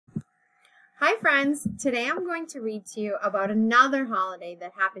Hi friends, today I'm going to read to you about another holiday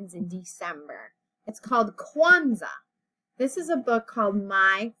that happens in December. It's called Kwanzaa. This is a book called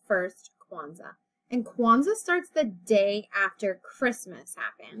My First Kwanzaa. And Kwanzaa starts the day after Christmas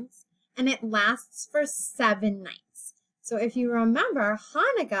happens, and it lasts for 7 nights. So if you remember,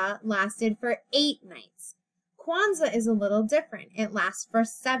 Hanukkah lasted for 8 nights. Kwanzaa is a little different. It lasts for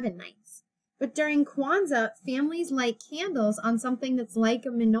 7 nights. But during Kwanzaa, families light candles on something that's like a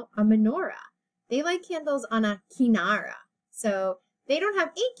menorah. They light candles on a kinara. So they don't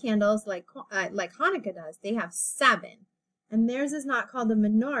have 8 candles like Hanukkah does. They have 7. And theirs is not called a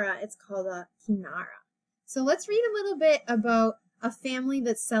menorah. It's called a kinara. So let's read a little bit about a family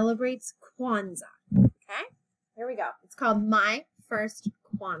that celebrates Kwanzaa. Okay? Here we go. It's called My First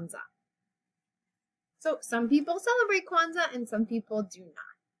Kwanzaa. So some people celebrate Kwanzaa and some people do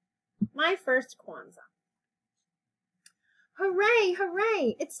not. My First Kwanzaa. Hooray,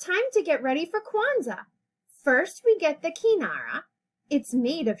 hooray! It's time to get ready for Kwanzaa. First, we get the kinara. It's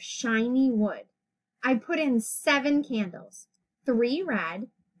made of shiny wood. I put in 7 candles, 3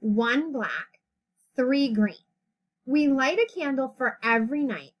 red, 1 black, 3 green. We light a candle for every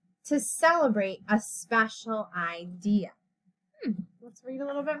night to celebrate a special idea. Let's read a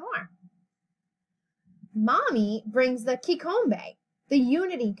little bit more. Mommy brings the kikombe, the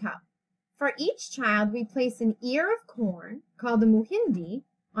unity cup. For each child, we place an ear of corn, called the muhindi,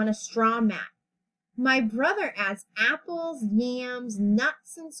 on a straw mat. My brother adds apples, yams,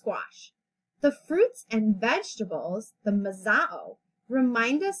 nuts, and squash. The fruits and vegetables, the mazao,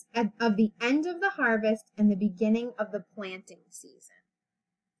 remind us of the end of the harvest and the beginning of the planting season.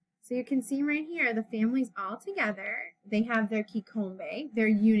 So you can see right here, the family's all together. They have their kikombe, their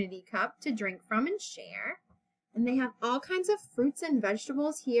unity cup to drink from and share. And they have all kinds of fruits and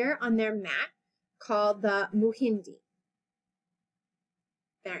vegetables here on their mat called the muhindi.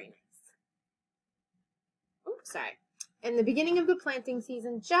 Very nice. Oops, sorry. And the beginning of the planting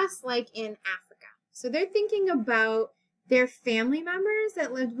season, just like in Africa. So they're thinking about their family members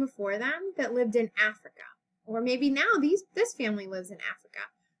that lived before them that lived in Africa. Or maybe now this family lives in Africa.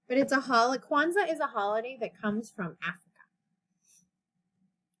 But it's a holiday. Kwanzaa is a holiday that comes from Africa.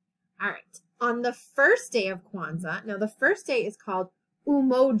 All right. On the first day of Kwanzaa, now the first day is called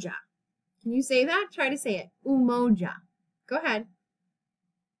Umoja. Can you say that? Try to say it. Umoja. Go ahead.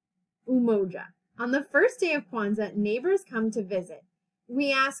 Umoja. On the first day of Kwanzaa, neighbors come to visit.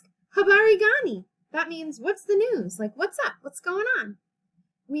 We ask, Habari gani? That means, what's the news? Like, what's up? What's going on?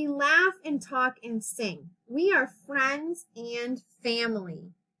 We laugh and talk and sing. We are friends and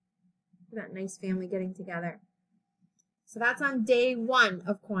family. That nice family getting together. So that's on day 1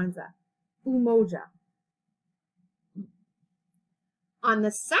 of Kwanzaa. Umoja. On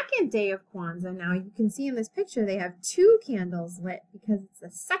the second day of Kwanzaa, now you can see in this picture they have 2 candles lit because it's the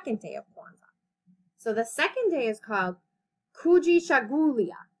second day of Kwanzaa. So the second day is called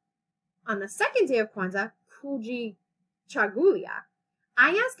Kujichagulia. On the second day of Kwanzaa, Kujichagulia,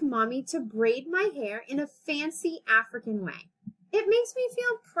 I ask Mommy to braid my hair in a fancy African way. It makes me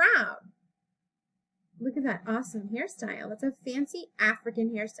feel proud. Look at that awesome hairstyle. It's a fancy African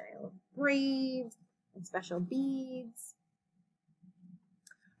hairstyle of braids and special beads.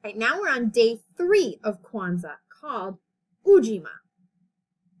 All right, now we're on day 3 of Kwanzaa called Ujima.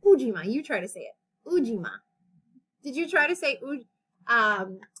 Ujima, you try to say it. Ujima. Did you try to say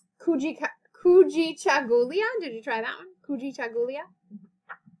Kujichagulia? Did you try that one? Kujichagulia?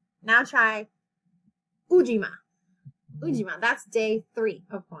 Now try Ujima. Ujima, that's day 3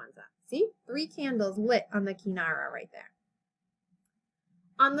 of Kwanzaa. See? 3 candles lit on the kinara right there.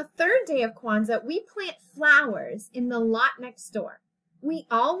 On the 3rd day of Kwanzaa, we plant flowers in the lot next door. We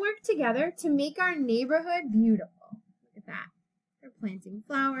all work together to make our neighborhood beautiful. Look at that. They're planting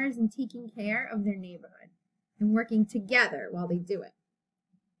flowers and taking care of their neighborhood and working together while they do it.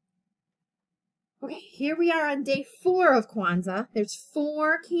 Okay, here we are on day 4 of Kwanzaa. There's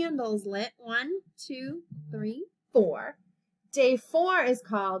 4 candles lit. 1, 2, 3, 4. Day 4 is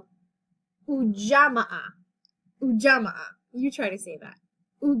called Ujamaa. Ujamaa. You try to say that.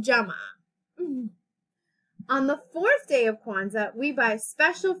 Ujamaa. On the 4th day of Kwanzaa, we buy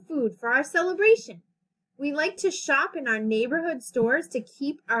special food for our celebration. We like to shop in our neighborhood stores to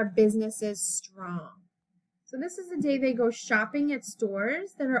keep our businesses strong. So this is the day they go shopping at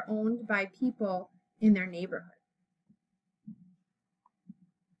stores that are owned by people in their neighborhood.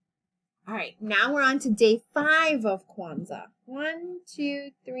 All right, now we're on to day 5 of Kwanzaa. 1,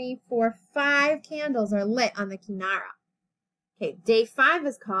 2, 3, 4, 5 candles are lit on the kinara. Okay, day 5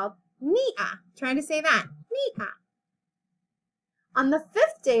 is called Nia. Try to say that. Nia. On the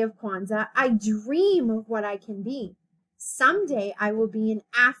 5th day of Kwanzaa, I dream of what I can be. Someday I will be an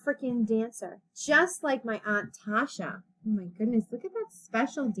African dancer, just like my Aunt Tasha. Oh my goodness, look at that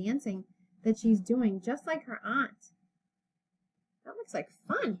special dancing that she's doing, just like her aunt. That looks like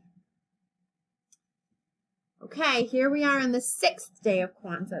fun. Okay, here we are on the 6th day of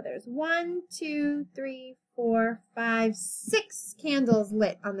Kwanzaa. There's 1, 2, 3, 4, 5, 6 candles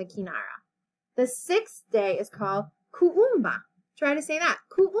lit on the kinara. The 6th day is called Kuumba. Try to say that,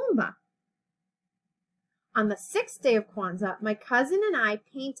 Kuumba. On the 6th day of Kwanzaa, my cousin and I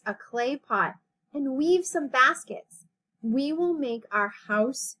paint a clay pot and weave some baskets. We will make our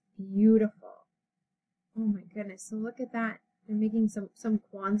house beautiful. Oh my goodness, so look at that. They're making some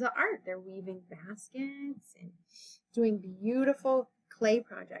Kwanzaa art. They're weaving baskets and doing beautiful clay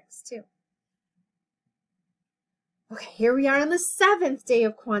projects too. Okay, here we are on the 7th day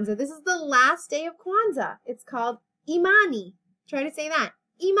of Kwanzaa. This is the last day of Kwanzaa. It's called Imani. Try to say that,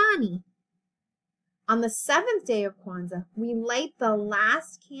 Imani. On the 7th day of Kwanzaa, we light the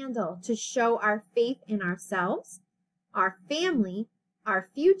last candle to show our faith in ourselves, our family, our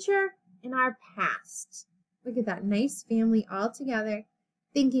future, and our past. Look at that nice family all together,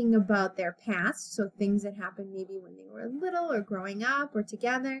 thinking about their past, so things that happened maybe when they were little or growing up or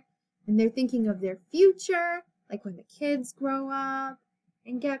together. And they're thinking of their future, like when the kids grow up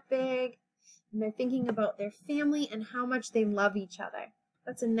and get big. And they're thinking about their family and how much they love each other.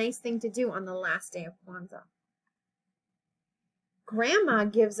 That's a nice thing to do on the last day of Kwanzaa. Grandma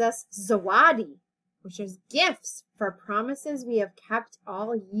gives us zawadi, which is gifts for promises we have kept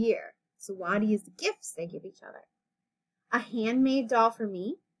all year. Zawadi is the gifts they give each other. A handmade doll for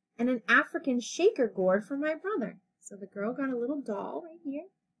me and an African shaker gourd for my brother. So the girl got a little doll right here.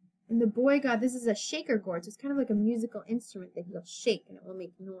 And the boy got, this is a shaker gourd. So it's kind of like a musical instrument that he'll shake and it will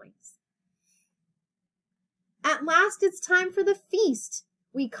make noise. At last, it's time for the feast.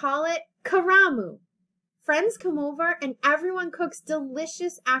 We call it Karamu. Friends come over and everyone cooks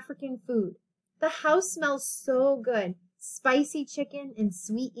delicious African food. The house smells so good. Spicy chicken and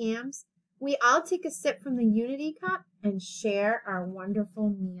sweet yams. We all take a sip from the unity cup and share our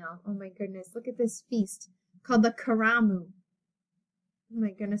wonderful meal. Oh my goodness, look at this feast called the Karamu. Oh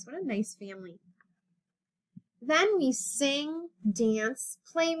my goodness, what a nice family. Then we sing, dance,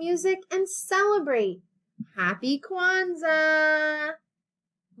 play music, and celebrate. Happy Kwanzaa!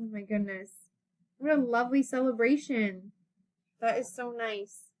 Oh my goodness. What a lovely celebration. That is so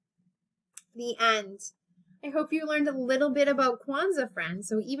nice. The end. I hope you learned a little bit about Kwanzaa, friends.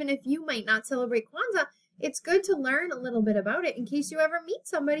 So even if you might not celebrate Kwanzaa, it's good to learn a little bit about it in case you ever meet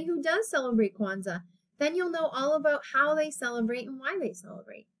somebody who does celebrate Kwanzaa. Then you'll know all about how they celebrate and why they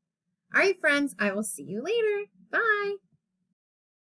celebrate. All right, friends, I will see you later. Bye.